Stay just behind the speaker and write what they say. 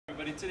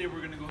everybody, today we're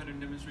going to go ahead and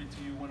demonstrate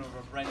to you one of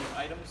our brand new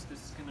items.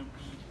 This is going to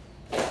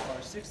be our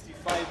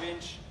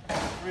 65-inch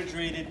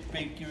refrigerated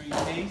bakery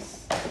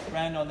case.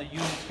 Brand on the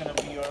unit is going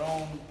to be our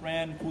own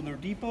brand Cooler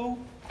Depot.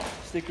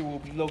 Sticker will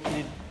be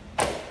located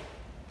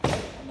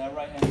on that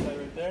right hand side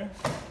right there.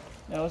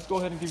 Now let's go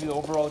ahead and give you the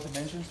overall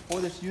dimensions for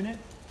this unit.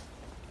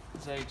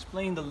 As I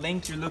explained, the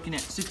length, you're looking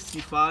at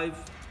 65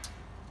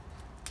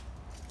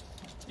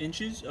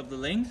 inches of the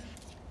length.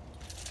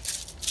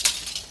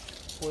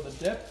 For the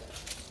depth,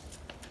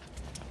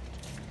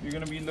 you're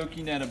going to be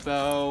looking at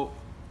about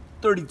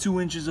 32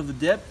 inches of the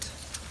depth,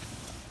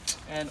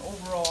 and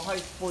overall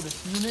height for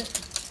this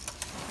unit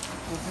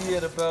will be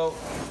at about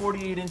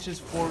 48 inches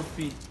 4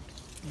 feet.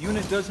 The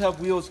unit does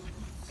have wheels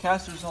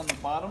casters on the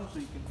bottom, so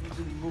you can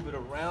easily move it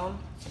around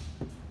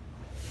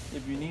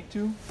if you need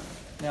to.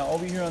 Now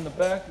over here on the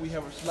back, we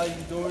have our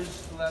sliding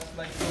doors, glass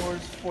sliding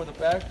doors for the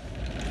back.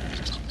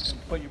 You can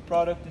put your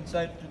product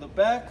inside to the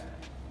back.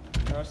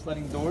 There are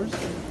sliding doors.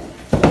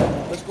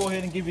 Let's go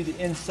ahead and give you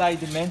the inside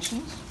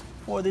dimensions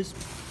for this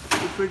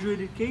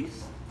refrigerated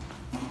case.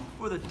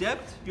 For the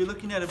depth, you're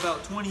looking at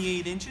about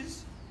 28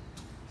 inches.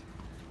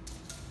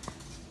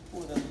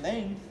 For the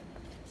length,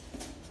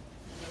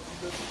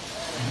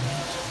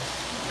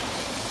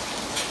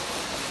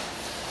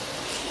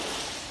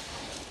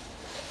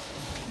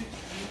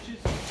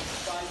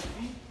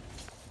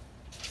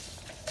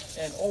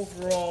 and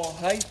overall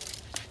height,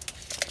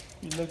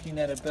 you're looking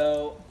at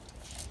about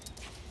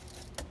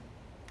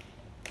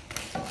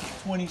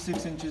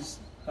 26 inches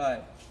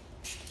high.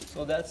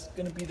 So that's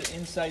going to be the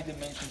inside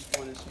dimensions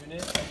for this unit.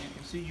 As you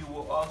can see, you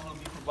will also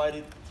be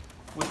provided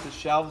with the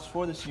shelves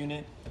for this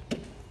unit.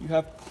 You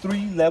have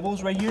 3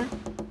 levels right here,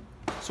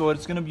 so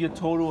it's going to be a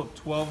total of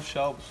 12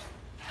 shelves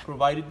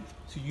provided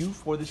to you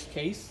for this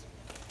case.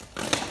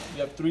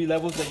 You have 3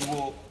 levels that you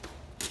will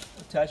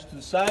attach to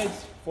the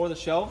sides for the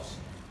shelves.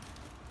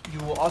 You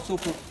will also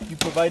be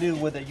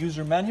provided with a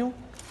user manual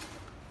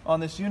on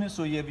this unit,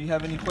 so if you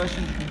have any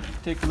questions, you can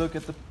take a look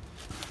at the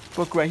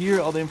book right here.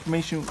 All the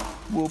information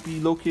will be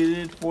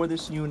located for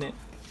this unit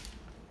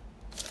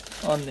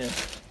on there.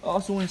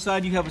 Also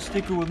inside, you have a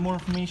sticker with more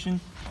information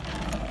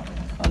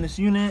on this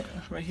unit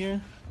right here.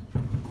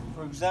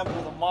 For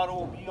example, the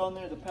model will be on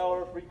there, the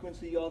power,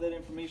 frequency, all that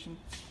information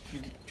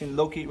you can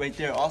locate right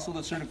there. Also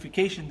the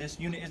certification, this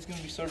unit is going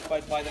to be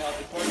certified by the health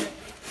department.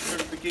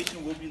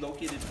 Certification will be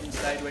located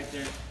inside right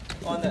there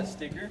on that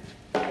sticker.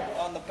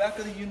 On the back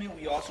of the unit,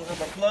 we also have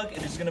our plug.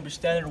 It is going to be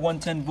standard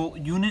 110 volt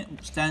unit,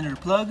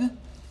 standard plug.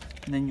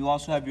 And then you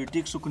also have your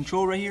Icicle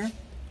control right here,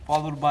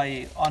 followed by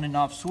a on and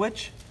off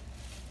switch.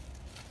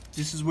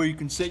 This is where you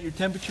can set your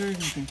temperature.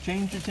 You can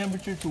change your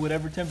temperature to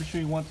whatever temperature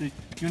you want the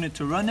unit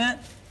to run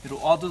at.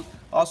 It'll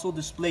also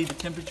display the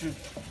temperature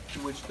to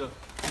which the unit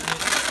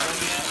is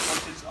running at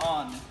once it's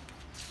on.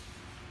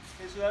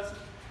 Okay, so that's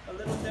a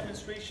little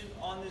demonstration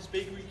on this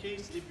bakery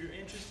case. If you're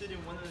interested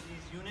in one of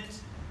these units,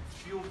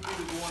 feel free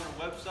to go on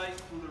our website,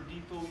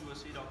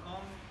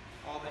 coolerdepot.usa.com.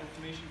 All the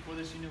information for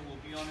this unit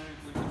will be on there,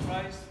 including the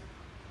price.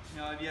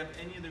 Now, if you have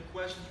any other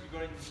questions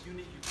regarding this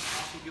unit, you can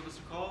also give us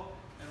a call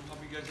and we'll help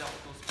you guys out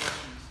with those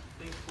questions.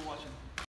 Thanks for watching.